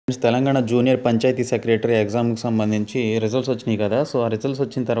Telangana junior panchayat secretary ఎగ్జామ్కి సంబంధించి results వచ్చినాయి కదా. సో ఆ రిజల్ట్స్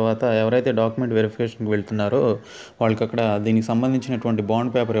వచ్చిన తర్వాత ఎవరైతే డాక్యుమెంట్ వెరిఫికేషన్కి వెళ్తున్నారో వాళ్ళకి అక్కడ దీనికి సంబంధించినటువంటి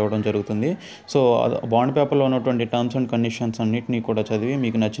బాండ్ పేపర్ ఇవ్వడం జరుగుతుంది. సో బాండ్ పేపర్లో ఉన్నటువంటి టర్మ్స్ అండ్ కండిషన్స్ అన్నింటినీ కూడా చదివి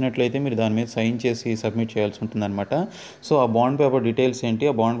మీకు నచ్చినట్లయితే మీరు దాని మీద సైన్ చేసి సబ్మిట్ చేయాల్సి ఉంటుందన్నమాట. సో ఆ బాండ్ పేపర్ డీటెయిల్స్ ఏంటి,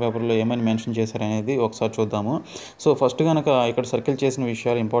 ఆ బాండ్ పేపర్లో ఏమని మెన్షన్ చేశారనేది ఒకసారి చూద్దాము. సో ఫస్ట్ కనుక ఇక్కడ సర్కిల్ చేసిన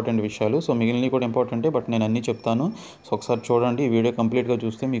విషయాలు ఇంపార్టెంట్ విషయాలు, సో మిగిలినవి కూడా ఇంపార్టెంటే, బట్ నేను అన్నీ చెప్తాను. సో ఒకసారి చూడండి, ఈ వీడియో కంప్లీట్గా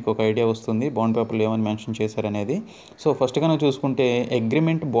చూస్తే మీకు ఒక ఐడియా వస్తుంది బాండ్ పేపర్లో ఏమని మెన్షన్ చేశారనేది. సో ఫస్ట్ కనుక చూసుకుంటే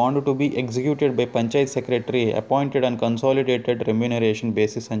agreement bond to be executed by Panchayat secretary appointed and consolidated remuneration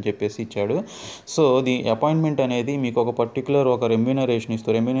basis అని చెప్పేసి ఇచ్చాడు. సో ది అపాయింట్మెంట్ అనేది మీకు ఒక పర్టికులర్ ఒక రెమ్యూనరేషన్ ఇస్తూ,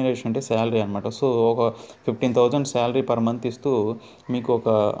 రెమ్యూనరేషన్ అంటే శాలరీ అనమాట. సో ఒక 15,000 శాలరీ పర్ మంత్ ఇస్తూ మీకు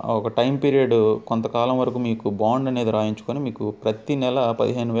ఒక టైం పీరియడ్ కొంతకాలం వరకు మీకు బాండ్ అనేది రాయించుకొని మీకు ప్రతి నెల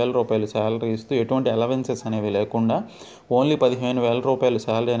 15,000 రూపాయలు శాలరీ ఇస్తూ ఎటువంటి అలవెన్సెస్ అనేవి లేకుండా ఓన్లీ 15,000 రూపాయలు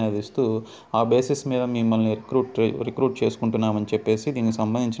శాలరీ అనేది ఇస్తూ ఆ బేసిస్ మీద మిమ్మల్ని రిక్రూట్ చేసుకుంటున్నామని చెప్పేసి దీనికి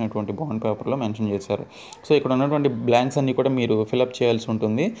సంబంధించినటువంటి బాండ్ పేపర్లో మెన్షన్ చేశారు. సో ఇక్కడ ఉన్నటువంటి బ్లాంక్స్ అన్నీ కూడా మీరు ఫిలప్ చేయాల్సి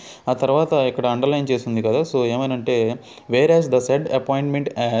ఉంటుంది. ఆ తర్వాత ఇక్కడ అండర్లైన్ చేసింది కదా, సో ఏమనంటే where as the said appointment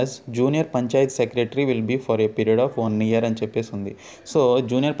as junior panchayat secretary will be for a period of 1 year అని చెప్పేసి ఉంది. సో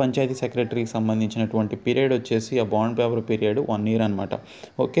జూనియర్ పంచాయతీ సెక్రటరీకి సంబంధించినటువంటి పీరియడ్ వచ్చేసి ఆ బాండ్ పేపర్ పీరియడ్ 1 year అనమాట.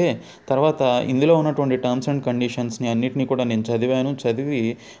 ఓకే, తర్వాత ఇందులో ఉన్నటువంటి టర్మ్స్ అండ్ కండిషన్స్ని అన్నిటినీ కూడా నేను చదివి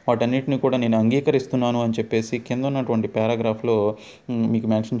వాటన్నిటిని కూడా నేను అంగీకరిస్తున్నాను అని చెప్పేసి కింద ఉన్నటువంటి పారాగ్రాఫ్లో మీకు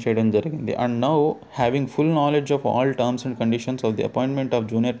మెన్షన్ చేయడం జరిగింది. And now having full knowledge of all terms and conditions of the appointment of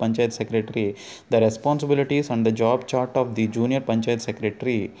junior Panchayat secretary, the responsibilities and the job chart of the junior Panchayat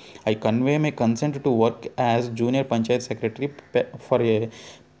secretary, I convey my consent to work as junior Panchayat secretary for a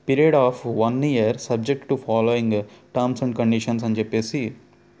period of 1 year subject to following terms and conditions అని చెప్పేసి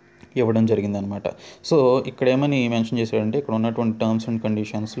ఇవ్వడం జరిగిందనమాట. So ఇక్కడ ఏమని mention చేశాడంటే ఇక్కడ ఉన్నటువంటి terms and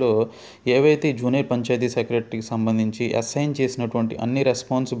కండిషన్స్లో ఏవైతే జూనియర్ పంచాయతీ సెక్రటరీకి సంబంధించి అసైన్ చేసినటువంటి అన్ని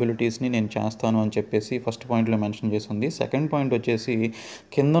రెస్పాన్సిబిలిటీస్ని నేను చేస్తాను అని చెప్పేసి ఫస్ట్ పాయింట్లో మెన్షన్ చేసింది. సెకండ్ పాయింట్ వచ్చేసి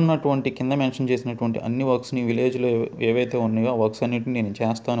కింద మెన్షన్ చేసినటువంటి అన్ని వర్క్స్ని విలేజ్లో ఏవైతే ఉన్నాయో ఆ వర్క్స్ అన్నిటిని నేను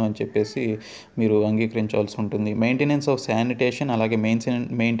చేస్తాను అని చెప్పేసి మీరు అంగీకరించాల్సి ఉంటుంది. మెయింటెనెన్స్ ఆఫ్ శానిటేషన్, అలాగే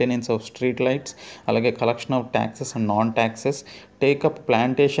మెయింటెనెన్స్ ఆఫ్ స్ట్రీట్ లైట్స్, అలాగే collection of taxes and non taxes, take up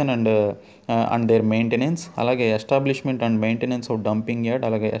plantation and there maintenance, అలాగే establishment and maintenance of dumping yard,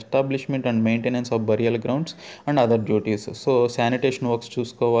 అలాగే establishment and maintenance of burial grounds and other duties. So sanitation works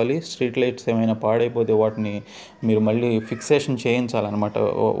చూసుకోవాలి, street lights ఏమైనా పాడైపోతే వాటిని మీరు మళ్ళీ fixation చేయించాలన్నమాట,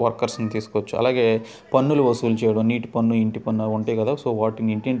 వర్కర్స్ని తీసుకొచ్చు. అలాగే పన్నులు వసూలు చేయడం, నీటి పన్ను, ఇంటి పన్ను ఉంటాయి కదా, సో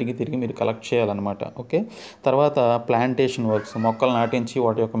వాటిని ఇంటింటికి తిరిగి మీరు కలెక్ట్ చేయాలన్నమాట. ఓకే, తర్వాత ప్లాంటేషన్ వర్క్స్, మొక్కలు నాటించి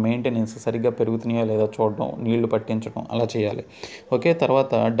వాటి యొక్క మెయింటెనెన్స్ సరిగ్గా పెరుగుతున్నాయా లేదా చూడడం, నీళ్లు పట్టించడం అలా చేయాలి. ఓకే,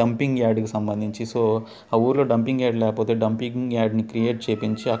 తర్వాత డంపింగ్ యార్డ్కి సంబంధించి, సో ఆ ఊర్లో డంపింగ్ యార్డ్ లేకపోతే డంపింగ్ యార్డ్ని క్రియేట్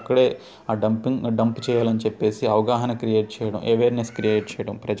చేయించి అక్కడే ఆ డంప్ చేయాలని చెప్పేసి అవగాహన క్రియేట్ చేయడం, అవేర్నెస్ క్రియేట్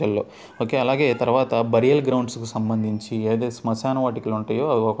చేయడం ప్రజల్లో. ఓకే, అలాగే తర్వాత బరియల్ గ్రౌండ్స్కి సంబంధించి ఏదైతే శ్మశాన వాటికలు ఉంటాయో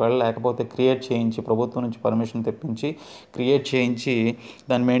అవి ఒకవేళ లేకపోతే క్రియేట్ చేయించి ప్రభుత్వం నుంచి పర్మిషన్ తెప్పించి క్రియేట్ చేయించి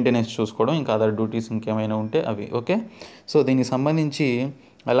దాని మెయింటెనెన్స్ చూసుకోవడం, ఇంకా అదర్ డ్యూటీస్ ఇంకేమైనా ఉంటే అవి. ఓకే, సో దీనికి సంబంధించి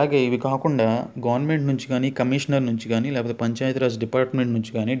అలాగే ఇవి కాకుండా గవర్నమెంట్ నుంచి కానీ, కమిషనర్ నుంచి కానీ, లేకపోతే పంచాయతీరాజ్ డిపార్ట్మెంట్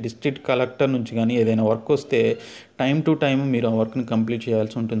నుంచి కానీ, డిస్ట్రిక్ట్ కలెక్టర్ నుంచి కానీ ఏదైనా వర్క్ వస్తే టైం టు టైం మీరు ఆ వర్క్ని కంప్లీట్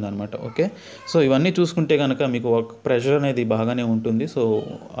చేయాల్సి ఉంటుంది అనమాట. ఓకే, సో ఇవన్నీ చూసుకుంటే కనుక మీకు వర్క్ ప్రెషర్ అనేది బాగానే ఉంటుంది. సో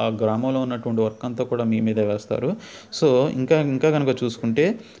ఆ గ్రామంలో ఉన్నటువంటి వర్క్ అంతా కూడా మీ మీదే వేస్తారు. సో ఇంకా కనుక చూసుకుంటే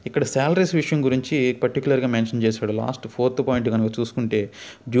ఇక్కడ శాలరీస్ విషయం గురించి పర్టికులర్గా మెన్షన్ చేశాడు. లాస్ట్ 4th పాయింట్ కనుక చూసుకుంటే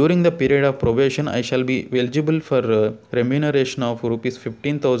during the period of probation I shall be eligible for remuneration of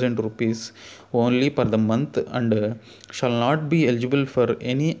 ₹15,000 only per the month and shall not be eligible for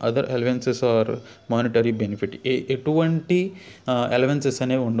any other allowances or monetary benefit. ఎటువంటి allowances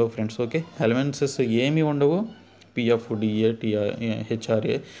అనేవి ఉండవు friends. Okay, allowances ఏమి ఉండవు, PF, DA,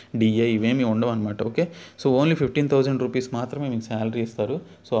 HRA, DA ఇవేమి ఉండవు అనమాట. Okay, so only ₹15,000 మాత్రమే మీకు శాలరీ ఇస్తారు.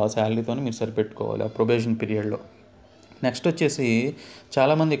 సో ఆ శాలరీతో మీరు సరిపెట్టుకోవాలి ఆ ప్రొబేషన్ పీరియడ్లో. నెక్స్ట్ వచ్చేసి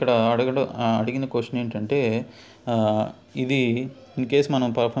చాలామంది ఇక్కడ అడిగిన క్వశ్చన్ ఏంటంటే ఇది ఇన్ కేస్ మనం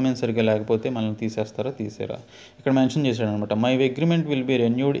పర్ఫార్మెన్స్ సరిగ్గా లేకపోతే మనల్ని తీసేరా. ఇక్కడ మెన్షన్ చేశాడు అనమాట, my agreement will be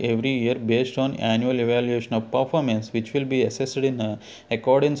renewed every year based on annual evaluation of performance which will be assessed in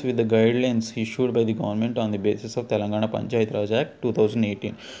accordance with the guidelines issued by the government on the basis of Telangana Panchayat Raj act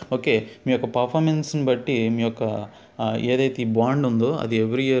 2018. Okay, మీ యొక్క పర్ఫార్మెన్స్ని బట్టి మీ యొక్క ఏదైతే ఈ bond ఉందో అది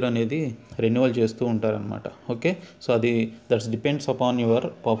every year అనేది renewal చేస్తూ ఉంటారనమాట. ఓకే, సో అది that's depends upon your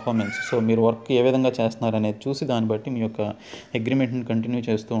performance. So మీరు వర్క్ ఏ విధంగా చేస్తున్నారనేది చూసి దాన్ని బట్టి మీ యొక్క అగ్రిమెంట్ని కంటిన్యూ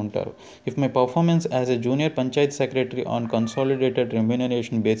చేస్తూ ఉంటారు. If my performance as a junior Panchayat secretary on consolidated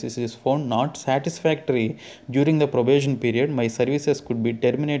remuneration basis is found not satisfactory during the probation period, my services could be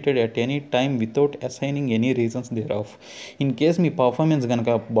terminated at any time without assigning any reasons there of. In case me performance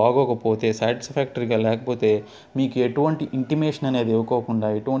కనుక బాగోకపోతే, సాటిస్ఫాక్టరీగా లేకపోతే, మీకు ఎటువంటి intimation అనేది ఇవ్వకోకుండా,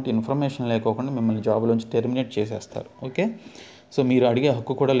 ఎటువంటి information లేకోకుండా మిమ్మల్ని జాబ్లోంచి terminate చేసేస్తారు. ఓకే, సో మీరు అడిగే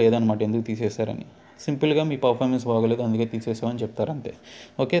హక్కు కూడా లేదనమాట ఎందుకు తీసేశారని. సింపుల్గా మీ పర్ఫార్మెన్స్ బాగోలేదు అందుకే తీసేసామని చెప్తారు అంతే.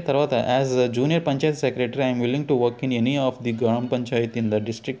 ఓకే, తర్వాత as junior Panchayat secretary I'm willing to work in any of the గ్రామ Panchayat in the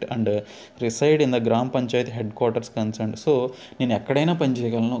district and reside in the గ్రామ Panchayat head quarters concern. So నేను ఎక్కడైనా పని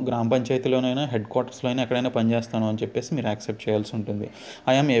చేయగలను, గ్రామ పంచాయతీలోనైనా హెడ్ క్వార్టర్స్లో అయినా ఎక్కడైనా పనిచేస్తాను అని చెప్పేసి మీరు యాక్సెప్ట్ చేయాల్సి ఉంటుంది.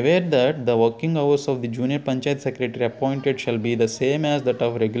 I'm aware that the working hours of the junior Panchayat secretary appointed shall be the same as that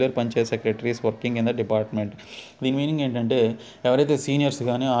of regular Panchayat secretaries working in the department. దీని మీనింగ్ ఏంటంటే ఎవరైతే సీనియర్స్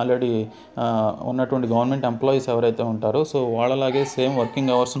కానీ ఆల్రెడీ ఉన్నటువంటి గవర్నమెంట్ ఎంప్లాయీస్ ఎవరైతే ఉంటారో సో వాళ్ళలాగే సేమ్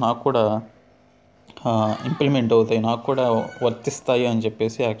వర్కింగ్ అవర్స్ నాకు కూడా implement అవుతాయి, నాకు కూడా వర్తిస్తాయి అని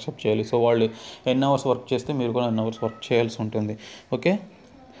చెప్పేసి యాక్సెప్ట్ చేయాలి. సో వాళ్ళు ఎన్ని అవర్స్ వర్క్ చేస్తే మీరు కూడా ఎన్ని అవర్స్ వర్క్ చేయాల్సి ఉంటుంది. ఓకే,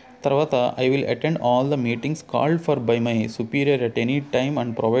 తర్వాత I will attend all the meetings called for by my superior at any time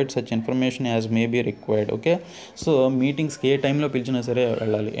and provide such information as may be required. Okay, so మీటింగ్స్కి ఏ టైంలో పిలిచినా సరే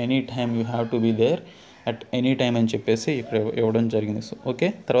వెళ్ళాలి. Any time you have to be there at any time అని చెప్పేసి ఇక్కడ ఇవ్వడం జరిగింది. So okay,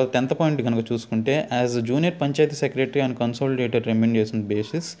 తర్వాత 10th పాయింట్ కనుక చూసుకుంటే as junior panchayat secretary on consolidated remuneration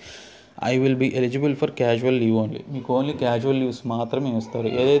basis I will be eligible for casual leave only. మీకు ఓన్లీ క్యాజువల్ లీవ్స్ మాత్రమే ఇస్తారు.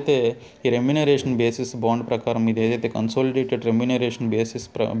 ఏదైతే ఈ రెమ్యూనరేషన్ బేసిస్ బాండ్ ప్రకారం ఇది ఏదైతే కన్సాలిడేటెడ్ రెమ్యూనరేషన్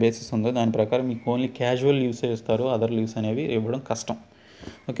బేసిస్ ఉందో దాని ప్రకారం మీకు ఓన్లీ క్యాజువల్ లీవ్సే ఇస్తారు, అదర్ లీవ్స్ అనేవి ఇవ్వడం కష్టం.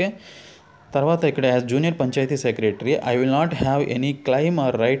 ఓకే, తర్వాత ఇక్కడ as junior panchayat secretary I will not have any claim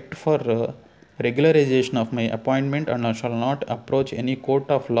are right for regularization of my appointment and I shall not approach any court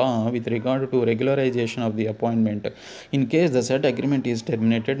of law with regard to regularization of the appointment in case the said agreement is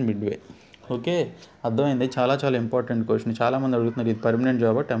terminated midway. Okay, అర్థమైంది. చాలా చాలా important question. చాలామంది అడుగుతున్నారు ఇది permanent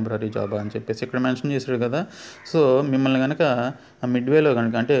జాబా temporary జాబా అని చెప్పేసి. ఇక్కడ మెన్షన్ చేశారు కదా, సో మిమ్మల్ని కనుక మిడ్వేలో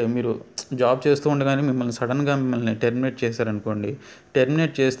కనుక అంటే మీరు జాబ్ చేస్తూ ఉండగానే మిమ్మల్ని సడన్గా మిమ్మల్ని టెర్మినేట్ చేశారనుకోండి,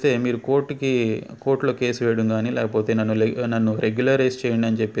 టెర్మినేట్ చేస్తే మీరు కోర్టులో కేసు వేయడం కానీ లేకపోతే నన్ను రెగ్యులరైజ్ చేయండి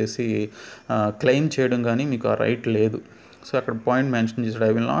అని చెప్పేసి క్లెయిమ్ చేయడం కానీ మీకు ఆ రైట్ లేదు. సో అక్కడ పాయింట్ మెన్షన్ చేశాడు,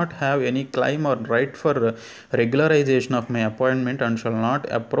 I will not have any claim are right for regularisation of my appointment and shall not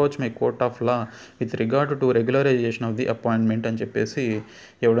approach my court of law with regard to regularisation of the appointment అని చెప్పేసి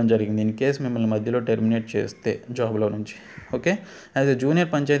ఇవ్వడం జరిగింది. In case మిమ్మల్ని మధ్యలో terminate చేస్తే జాబ్లో నుంచి. Okay, as a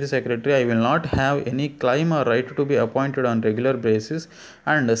junior panchayat secretary I will not have any claim are right to be appointed on regular basis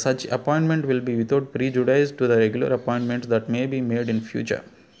and such appointment will be without ప్రీజుడైజ్ to the regular appointments that may be made in future.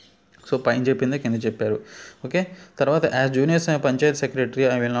 So పైన చెప్పిందే కింద చెప్పారు. Okay, తర్వాత as junior Panchayat secretary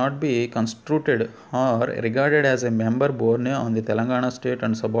I will not be constituted are regarded as a member Born on the Telangana state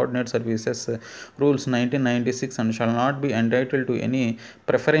and subordinate services rules 1996 and shall not be entitled to any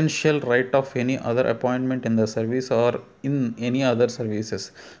preferential right of any other appointment in the service or in any other services.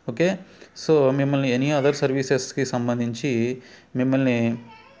 Okay, so మిమ్మల్ని any other సర్వీసెస్కి సంబంధించి మిమ్మల్ని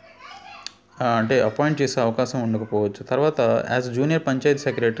అంటే appoint చేసే అవకాశం ఉండకపోవచ్చు. తర్వాత as junior Panchayat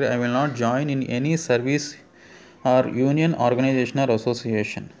secretary I will not join in any service are union organisation are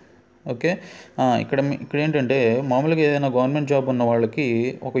association. Okay, ఇక్కడ ఏంటంటే మామూలుగా ఏదైనా గవర్నమెంట్ జాబ్ ఉన్న వాళ్ళకి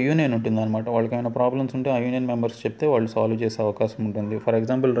ఒక యూనియన్ ఉంటుందన్నమాట. వాళ్ళకి ఏమైనా ప్రాబ్లమ్స్ ఉంటే ఆ యూనియన్ మెంబర్స్ చెప్తే వాళ్ళు సాల్వ్ చేసే అవకాశం ఉంటుంది. ఫర్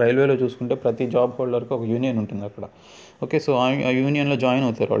ఎగ్జాంపుల్ రైల్వేలో చూసుకుంటే ప్రతి జాబ్ హోల్డర్కి ఒక యూనియన్ ఉంటుంది అక్కడ. ఓకే, సో ఆ యూనియన్లో జాయిన్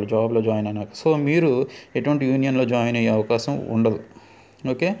అవుతారు వాళ్ళు జాబ్లో జాయిన్ అయినాక. సో మీరు ఎటువంటి యూనియన్లో జాయిన్ అయ్యే అవకాశం ఉండదు.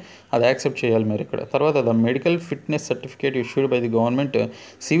 ఓకే, అది యాక్సెప్ట్ చేయాలి మీరు ఇక్కడ. తర్వాత the medical fitness certificate issued by the government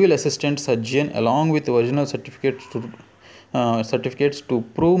civil assistant surgeon along with original certificates to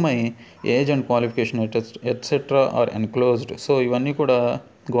prove my age and qualification etcetera are enclosed. So ఇవన్నీ కూడా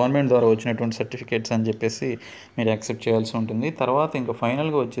గవర్నమెంట్ ద్వారా వచ్చినటువంటి సర్టిఫికేట్స్ అని చెప్పేసి మీరు యాక్సెప్ట్ చేయాల్సి ఉంటుంది. తర్వాత ఇంకా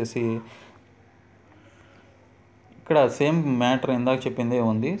ఫైనల్గా వచ్చేసి ఇక్కడ సేమ్ మ్యాటర్ ఇందాక చెప్పిందే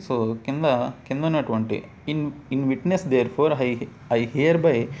ఉంది. సో కింద ఉన్నటువంటి in witness there four I here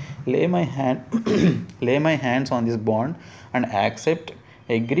by లే my hands on this bond and accept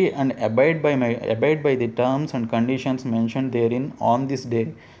agree and abide by the terms and conditions mention there in on this day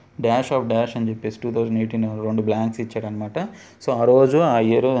dash of dash అని చెప్పేసి 2018 2 blanks ఇచ్చాడనమాట. So ఆ రోజు ఆ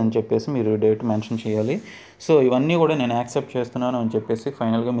year అని చెప్పేసి మీరు డేట్ మెన్షన్ చేయాలి. సో ఇవన్నీ కూడా నేను యాక్సెప్ట్ చేస్తున్నాను అని చెప్పేసి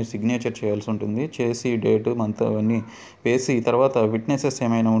ఫైనల్గా మీరు సిగ్నేచర్ చేయాల్సి ఉంటుంది. చేసి డేట్ మంత్ అవన్నీ వేసి తర్వాత విట్నెసెస్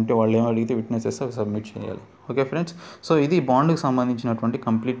ఏమైనా ఉంటే వాళ్ళు ఏమి అడిగితే విట్నెసెస్ అవి సబ్మిట్ చేయాలి. ఓకే ఫ్రెండ్స్, సో ఇది బాండ్కి సంబంధించినటువంటి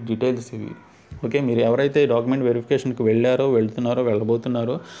కంప్లీట్ డీటెయిల్స్ ఇవి. ఓకే, మీరు ఎవరైతే డాక్యుమెంట్ వెరిఫికేషన్కి వెళ్తున్నారో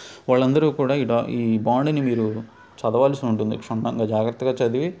వెళ్ళబోతున్నారో వాళ్ళందరూ కూడా ఈ బాండ్ని మీరు చదవాల్సి ఉంటుంది. క్షుణ్ణంగా జాగ్రత్తగా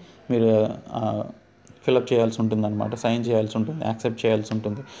చదివి మీరు ఫిలప్ చేయాల్సి ఉంటుంది అనమాట, సైన్ చేయాల్సి ఉంటుంది, యాక్సెప్ట్ చేయాల్సి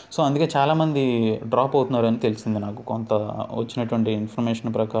ఉంటుంది. సో అందుకే చాలామంది డ్రాప్ అవుతున్నారని తెలిసింది నాకు. కొంత వచ్చినటువంటి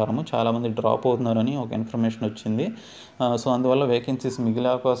ఇన్ఫర్మేషన్ ప్రకారము చాలామంది డ్రాప్ అవుతున్నారని ఒక ఇన్ఫర్మేషన్ వచ్చింది. సో అందువల్ల వేకెన్సీస్ మిగిలే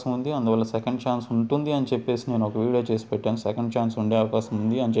అవకాశం ఉంది. అందువల్ల సెకండ్ ఛాన్స్ ఉంటుంది అని చెప్పేసి నేను ఒక వీడియో చేసి పెట్టాను. సెకండ్ ఛాన్స్ ఉండే అవకాశం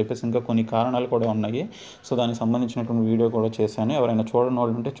ఉంది అని చెప్పేసి ఇంకా కొన్ని కారణాలు కూడా ఉన్నాయి. సో దానికి సంబంధించినటువంటి వీడియో కూడా చేశాను. ఎవరైనా చూడని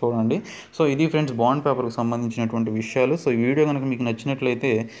వాళ్ళు ఉంటే చూడండి. సో ఇది ఫ్రెండ్స్ బాండ్ పేపర్కి సంబంధించినటువంటి విషయాలు. సో ఈ వీడియో కనుక మీకు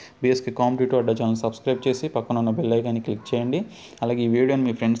నచ్చినట్లయితే బేస్కి కాంపిటేటివ్ అడ్డా ఛానల్ సబ్స్క్రైబ్ చేసి పక్కన ఉన్న బెల్ ఐకాన్ని క్లిక్ చేయండి. అలాగే ఈ వీడియోని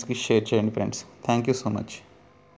మీ ఫ్రెండ్స్కి షేర్ చేయండి friends. Thank you so much.